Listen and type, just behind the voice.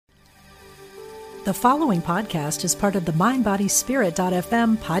The following podcast is part of the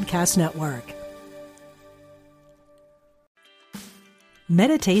MindBodySpirit.fm podcast network.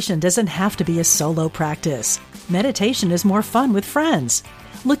 Meditation doesn't have to be a solo practice. Meditation is more fun with friends.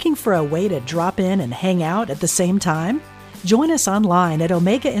 Looking for a way to drop in and hang out at the same time? Join us online at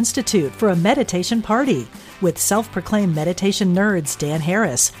Omega Institute for a meditation party with self-proclaimed meditation nerds Dan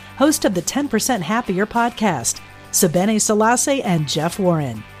Harris, host of the 10% Happier podcast, Sabene Selassie, and Jeff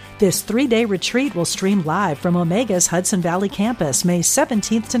Warren. This 3-day retreat will stream live from Omega's Hudson Valley campus May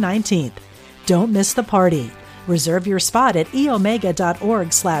 17th to 19th. Don't miss the party. Reserve your spot at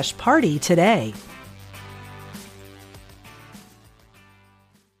eomega.org/party today.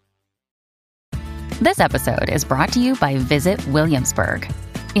 This episode is brought to you by Visit Williamsburg.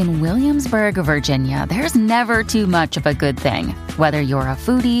 In Williamsburg, Virginia, there's never too much of a good thing. Whether you're a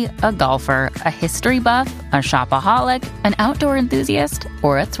foodie, a golfer, a history buff, a shopaholic, an outdoor enthusiast,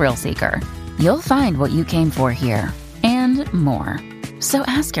 or a thrill seeker, you'll find what you came for here and more. So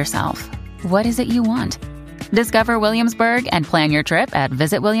ask yourself, what is it you want? Discover Williamsburg and plan your trip at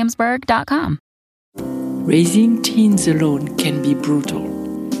visitwilliamsburg.com. Raising teens alone can be brutal.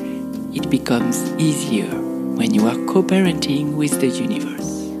 It becomes easier when you are co-parenting with the universe.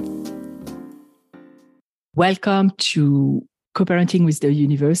 Welcome to Co-Parenting with the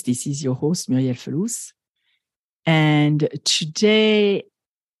Universe. This is your host, Muriel Felous. And today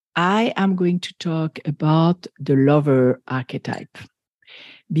I am going to talk about the lover archetype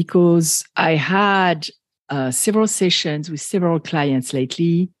because I had several sessions with several clients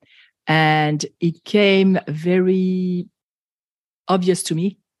lately, and it became very obvious to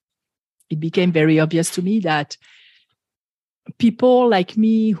me. That people like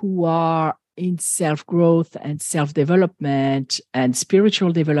me who are in self-growth and self-development and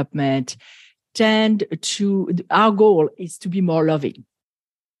spiritual development our goal is to be more loving.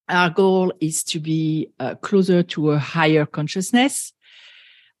 Our goal is to be closer to a higher consciousness.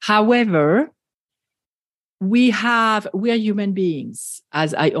 However, we are human beings.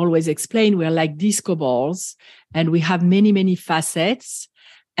 As I always explain, we're like disco balls and we have many, many facets.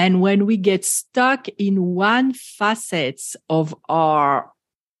 And when we get stuck in one facet of our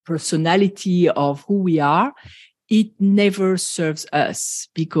personality, of who we are, it never serves us,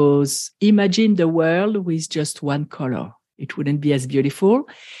 because imagine the world with just one color. It wouldn't be as beautiful.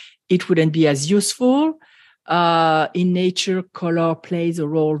 It wouldn't be as useful. In nature, color plays a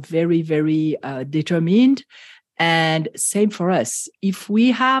role very, very determined. And same for us. If we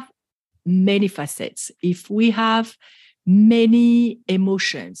have many facets, if we have many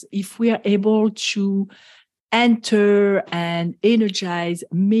emotions, if we are able to enter and energize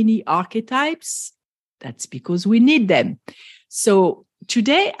many archetypes, that's because we need them. So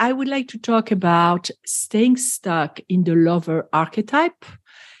today I would like to talk about staying stuck in the lover archetype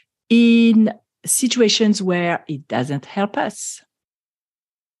in situations where it doesn't help us.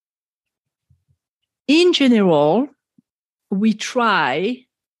 In general, we tend,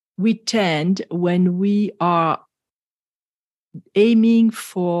 when we are aiming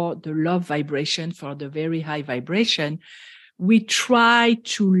for the love vibration, for the very high vibration, we try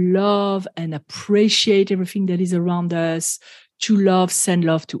to love and appreciate everything that is around us, to send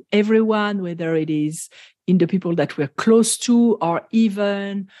love to everyone, whether it is in the people that we're close to or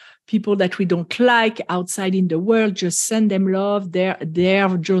even people that we don't like outside in the world. Just send them love. Their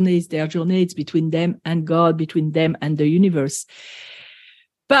journey is between them and God, between them and the universe.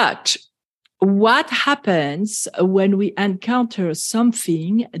 But what happens when we encounter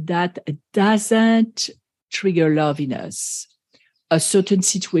something that doesn't trigger love in us? A certain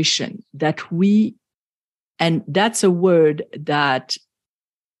situation and that's a word that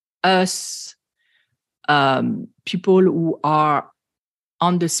us, people who are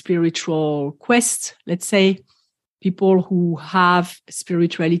on the spiritual quest, let's say, people who have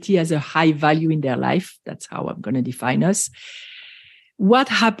spirituality as a high value in their life, that's how I'm going to define us. What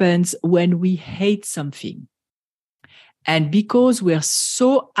happens when we hate something? And because we're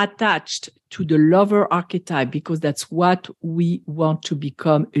so attached to the lover archetype, because that's what we want to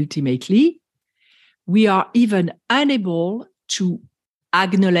become ultimately, we are even unable to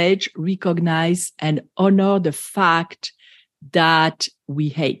acknowledge, recognize, and honor the fact that we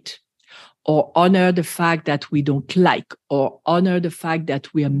hate, or honor the fact that we don't like, or honor the fact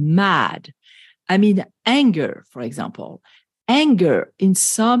that we are mad. I mean, anger, for example. Anger in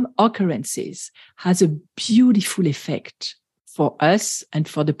some occurrences has a beautiful effect for us and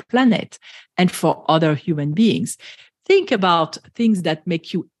for the planet and for other human beings. Think about things that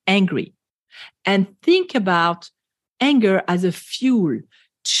make you angry, and think about anger as a fuel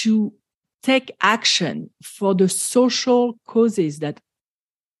to take action for the social causes that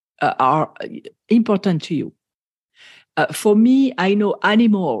are important to you. For me, I know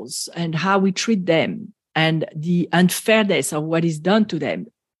animals and how we treat them and the unfairness of what is done to them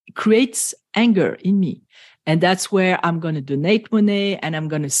creates anger in me. And that's where I'm going to donate money and I'm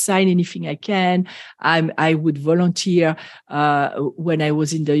going to sign anything I can. I would volunteer when I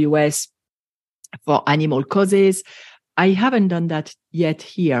was in the US for animal causes. I haven't done that yet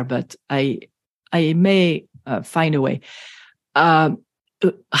here, but I may find a way.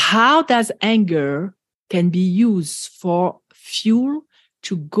 How does anger can be used for fuel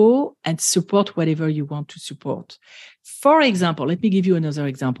to go and support whatever you want to support? For example, let me give you another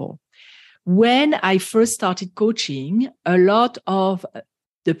example. When I first started coaching, a lot of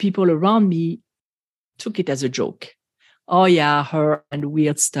the people around me took it as a joke. Oh yeah, her and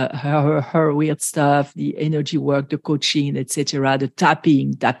weird stuff, her weird stuff, the energy work, the coaching, etc., the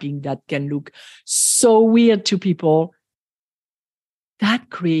tapping that can look so weird to people. That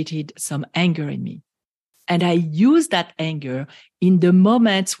created some anger in me. And I used that anger in the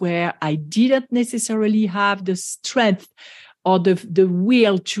moments where I didn't necessarily have the strength or the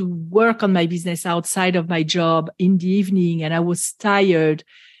will to work on my business outside of my job in the evening, and I was tired.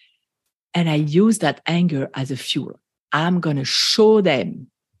 And I used that anger as a fuel. I'm going to show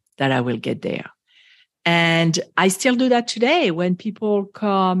them that I will get there. And I still do that today when people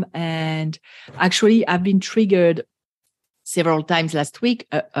come, and actually I've been triggered several times last week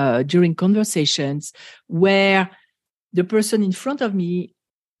during conversations where the person in front of me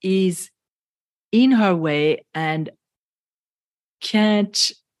is in her way and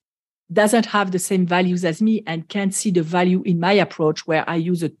doesn't have the same values as me and can't see the value in my approach, where I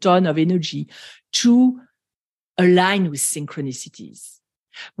use a ton of energy to align with synchronicities,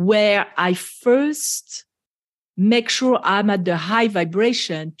 where I first make sure I'm at the high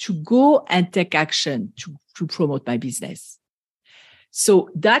vibration to go and take action to promote my business. So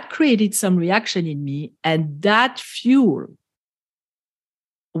that created some reaction in me, and that fuel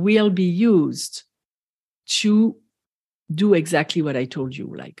will be used to do exactly what I told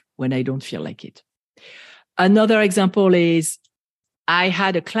you, like when I don't feel like it. Another example is I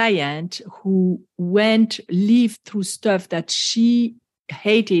had a client who lived through stuff that she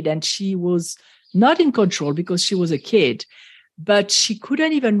hated, and she was not in control because she was a kid, but she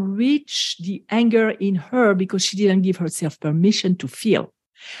couldn't even reach the anger in her because she didn't give herself permission to feel.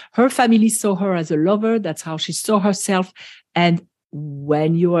 Her family saw her as a lover. That's how she saw herself. And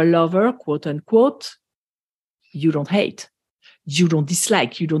when you're a lover, quote unquote, you don't hate, you don't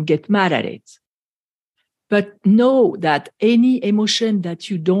dislike, you don't get mad at it. But know that any emotion that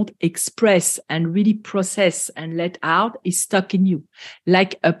you don't express and really process and let out is stuck in you,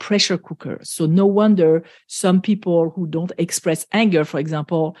 like a pressure cooker. So no wonder some people who don't express anger, for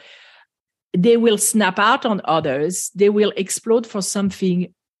example, they will snap out on others. They will explode for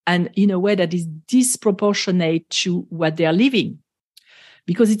something, and in a way that is disproportionate to what they're living,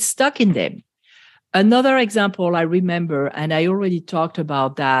 because it's stuck in them. Another example I remember, and I already talked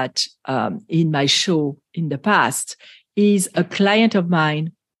about that in my show in the past, is a client of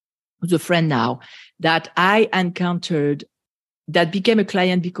mine, who's a friend now, that I encountered, that became a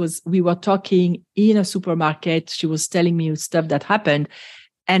client because we were talking in a supermarket. She was telling me stuff that happened.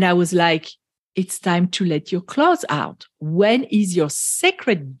 And I was like, it's time to let your claws out. When is your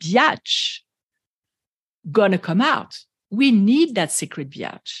sacred biatch going to come out? We need that sacred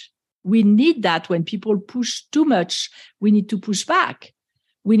biatch. We need that when people push too much. We need to push back.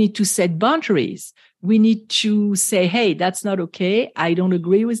 We need to set boundaries. We need to say, hey, that's not okay. I don't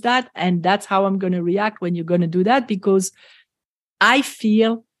agree with that. And that's how I'm going to react when you're going to do that, because I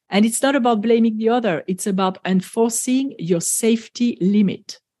feel, and it's not about blaming the other. It's about enforcing your safety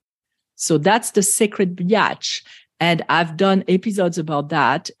limit. So that's the sacred biatch. And I've done episodes about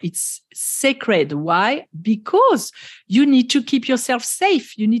that. It's sacred. Why? Because you need to keep yourself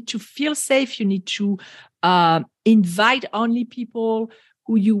safe. You need to feel safe. You need to invite only people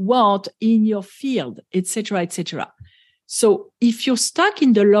who you want in your field, etc., etc. So if you're stuck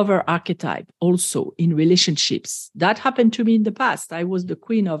in the lover archetype, also in relationships, that happened to me in the past. I was the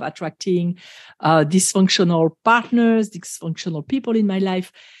queen of attracting dysfunctional partners, dysfunctional people in my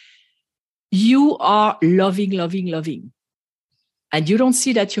life. You are loving, loving, loving. And you don't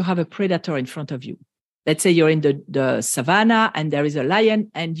see that you have a predator in front of you. Let's say you're in the savannah and there is a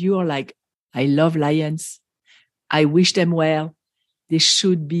lion, and you are like, I love lions. I wish them well. They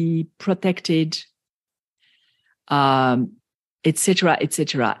should be protected, etc.,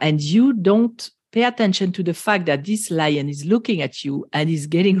 etc. And you don't pay attention to the fact that this lion is looking at you and is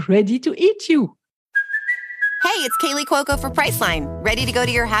getting ready to eat you. Hey, it's Kaylee Cuoco for Priceline. Ready to go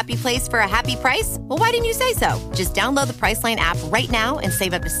to your happy place for a happy price? Well, why didn't you say so? Just download the Priceline app right now and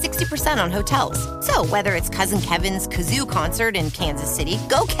save up to 60% on hotels. So whether it's Cousin Kevin's Kazoo Concert in Kansas City,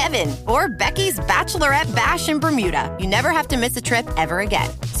 go Kevin, or Becky's Bachelorette Bash in Bermuda, you never have to miss a trip ever again.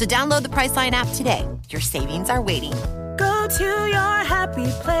 So download the Priceline app today. Your savings are waiting. Go to your happy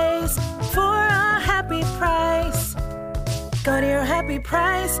place for a happy price. Go to your happy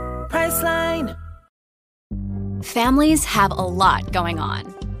price, Priceline. Families have a lot going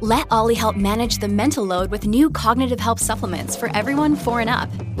on. Let Ollie help manage the mental load with new cognitive help supplements for everyone 4 and up,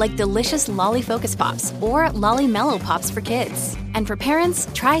 like delicious Lolly Focus Pops or Lolly Mellow Pops for kids. And for parents,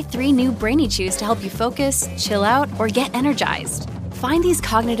 try 3 new Brainy Chews to help you focus, chill out, or get energized. Find these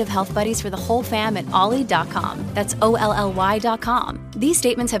cognitive health buddies for the whole fam at ollie.com. That's OLLY.com. These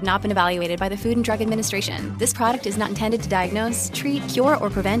statements have not been evaluated by the Food and Drug Administration. This product is not intended to diagnose, treat, cure,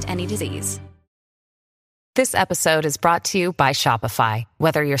 or prevent any disease. This episode is brought to you by Shopify.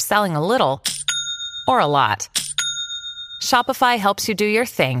 Whether you're selling a little or a lot, Shopify helps you do your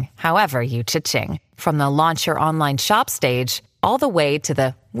thing, however you cha-ching. From the launch your online shop stage, all the way to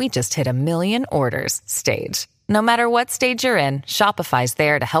the we just hit 1 million orders stage. No matter what stage you're in, Shopify's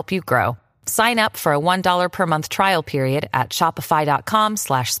there to help you grow. Sign up for a $1 per month trial period at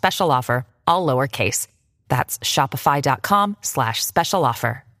shopify.com/special offer, all lowercase. That's shopify.com/special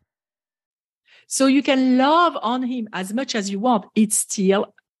offer. So you can love on him as much as you want. It's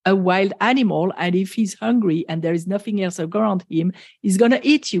still a wild animal. And if he's hungry and there is nothing else around him, he's going to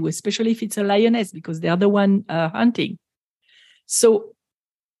eat you, especially if it's a lioness, because they're the one hunting. So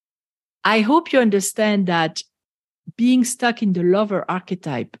I hope you understand that being stuck in the lover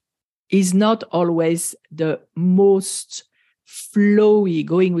archetype is not always the most flowy,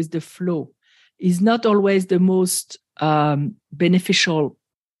 going with the flow, is not always the most beneficial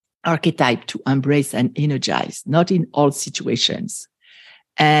archetype to embrace and energize, not in all situations.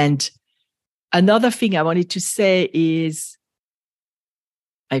 And another thing I wanted to say is,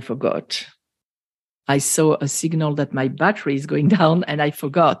 I forgot. I saw a signal that my battery is going down and I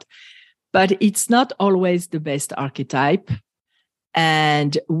forgot. But it's not always the best archetype.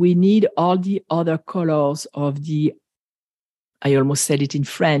 And we need all the other colors of the, I almost said it in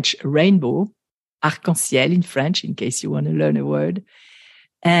French, rainbow, arc-en-ciel in French, in case you want to learn a word.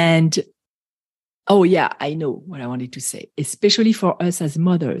 And, oh yeah, I know what I wanted to say, especially for us as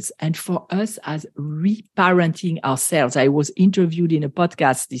mothers and for us as reparenting ourselves. I was interviewed in a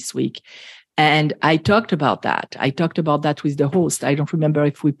podcast this week and I talked about that. I talked about that with the host. I don't remember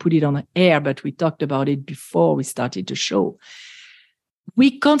if we put it on air, but we talked about it before we started the show.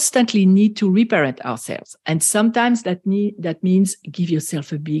 We constantly need to reparent ourselves. And sometimes that means give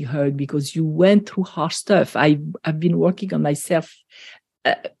yourself a big hug because you went through harsh stuff. I've been working on myself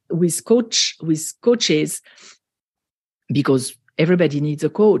with coaches, because everybody needs a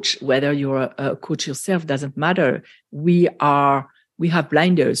coach. Whether you're a coach yourself doesn't matter. We have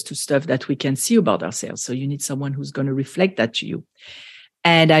blinders to stuff that we can see about ourselves. So you need someone who's going to reflect that to you.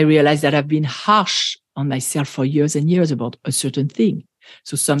 And I realized that I've been harsh on myself for years and years about a certain thing.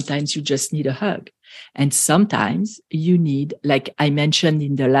 So sometimes you just need a hug. And sometimes you need, like I mentioned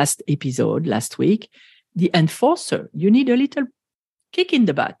in the last episode last week, the enforcer. You need a little kick in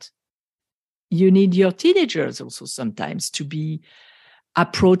the butt. You need your teenagers also sometimes to be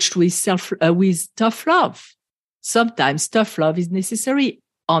approached with tough love. Sometimes tough love is necessary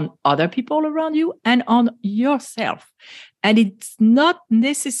on other people around you and on yourself. And it's not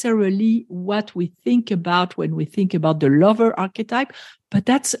necessarily what we think about when we think about the lover archetype, but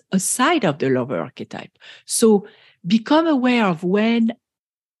that's a side of the lover archetype. So become aware of when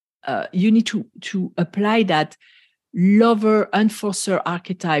you need to apply that lover enforcer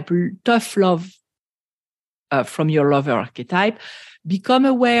archetype, tough love from your lover archetype. Become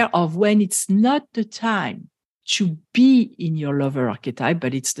aware of when it's not the time to be in your lover archetype,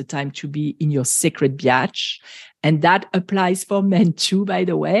 but it's the time to be in your sacred biatch. And that applies for men too, by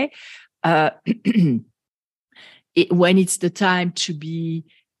the way. When it's the time to be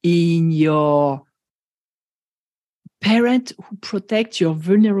in your parent who protect your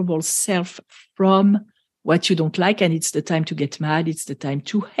vulnerable self from what you don't like, and it's the time to get mad. It's the time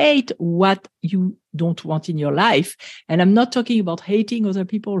to hate what you don't want in your life. And I'm not talking about hating other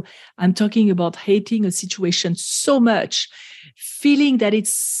people. I'm talking about hating a situation so much, feeling that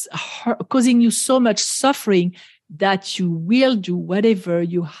it's causing you so much suffering that you will do whatever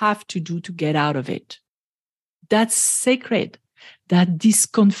you have to do to get out of it. That's sacred. That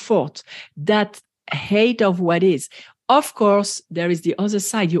discomfort, that hate of what is. Of course, there is the other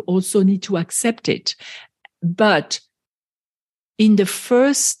side. You also need to accept it. But in the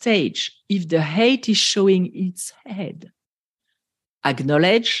first stage, if the hate is showing its head,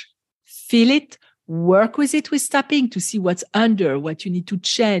 acknowledge, feel it, work with it with tapping to see what's under, what you need to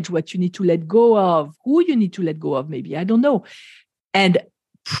change, what you need to let go of, who you need to let go of, maybe, I don't know, and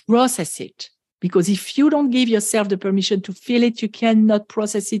process it. Because if you don't give yourself the permission to feel it, you cannot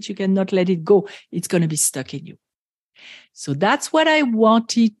process it, you cannot let it go. It's going to be stuck in you. So that's what I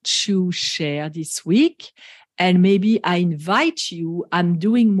wanted to share this week. And maybe I invite you, I'm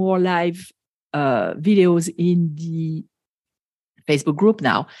doing more live videos in the Facebook group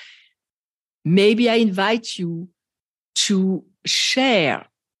now. Maybe I invite you to share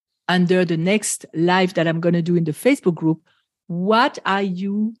under the next live that I'm going to do in the Facebook group.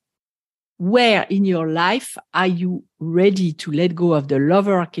 Where in your life are you ready to let go of the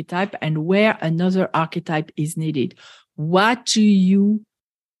lover archetype and where another archetype is needed? What do you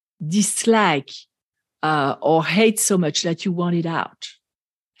dislike or hate so much that you want it out?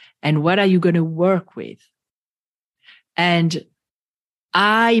 And what are you going to work with? And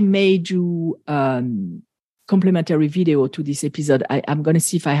I may do complimentary video to this episode. I'm going to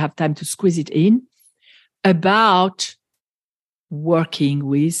see if I have time to squeeze it in about working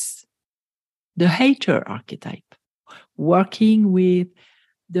with the hater archetype, working with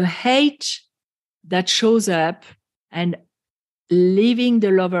the hate that shows up and leaving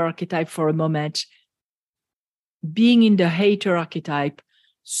the lover archetype for a moment, being in the hater archetype,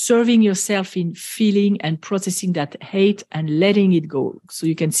 serving yourself in feeling and processing that hate and letting it go so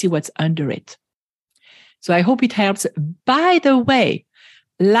you can see what's under it. So I hope it helps. By the way,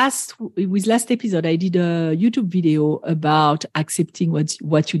 last episode, I did a YouTube video about accepting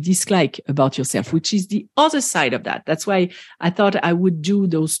what you dislike about yourself, which is the other side of that. That's why I thought I would do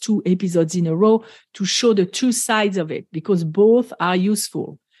those 2 episodes in a row to show the 2 sides of it, because both are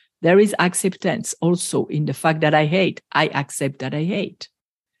useful. There is acceptance also in the fact that I hate. I accept that I hate.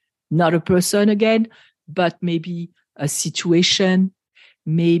 Not a person again, but maybe a situation,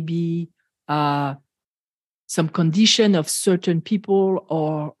 maybe some condition of certain people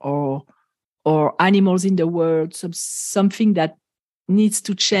or animals in the world, something that needs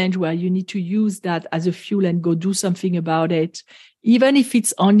to change, where you need to use that as a fuel and go do something about it. Even if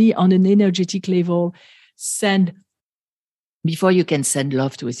it's only on an energetic level, before you can send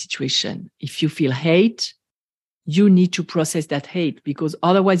love to a situation. If you feel hate, you need to process that hate, because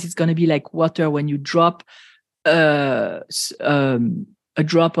otherwise it's going to be like water when you drop a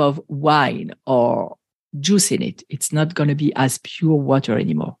drop of wine or juice in it. It's not going to be as pure water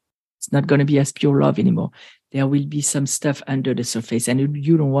anymore. It's not going to be as pure love anymore. There will be some stuff under the surface, and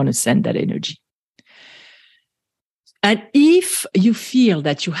you don't want to send that energy. And if you feel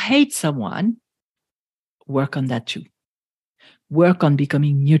that you hate someone, work on that too. Work on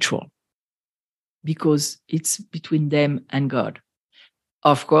becoming neutral, because it's between them and God.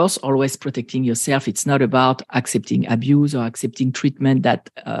 Of course, always protecting yourself. It's not about accepting abuse or accepting treatment that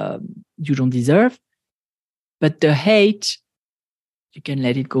you don't deserve. But the hate, you can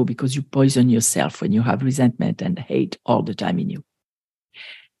let it go, because you poison yourself when you have resentment and hate all the time in you.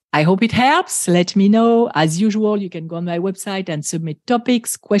 I hope it helps. Let me know. As usual, you can go on my website and submit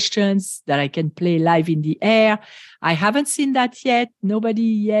topics, questions that I can play live in the air. I haven't seen that yet. Nobody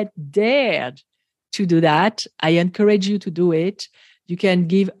yet dared to do that. I encourage you to do it. You can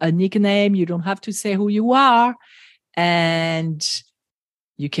give a nickname. You don't have to say who you are. And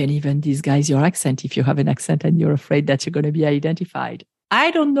you can even disguise your accent if you have an accent and you're afraid that you're going to be identified. I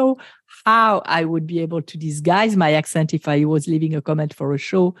don't know how I would be able to disguise my accent if I was leaving a comment for a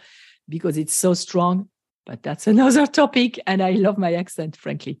show, because it's so strong, but that's another topic. And I love my accent,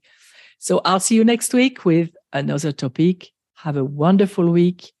 frankly. So I'll see you next week with another topic. Have a wonderful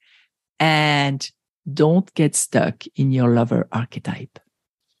week, and don't get stuck in your lover archetype.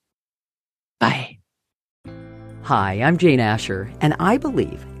 Bye. Hi, I'm Jane Asher, and I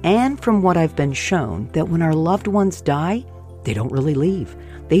believe, and from what I've been shown, that when our loved ones die, they don't really leave.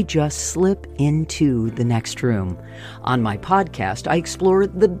 They just slip into the next room. On my podcast, I explore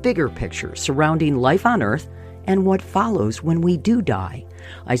the bigger picture surrounding life on Earth and what follows when we do die.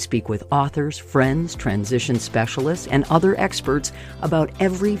 I speak with authors, friends, transition specialists, and other experts about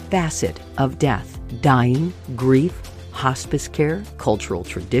every facet of death, dying, grief, hospice care, cultural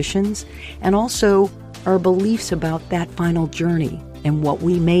traditions, and also our beliefs about that final journey and what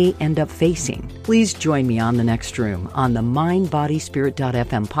we may end up facing. Please join me on The Next Room on the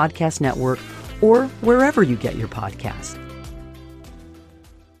MindBodySpirit.fm podcast network or wherever you get your podcast.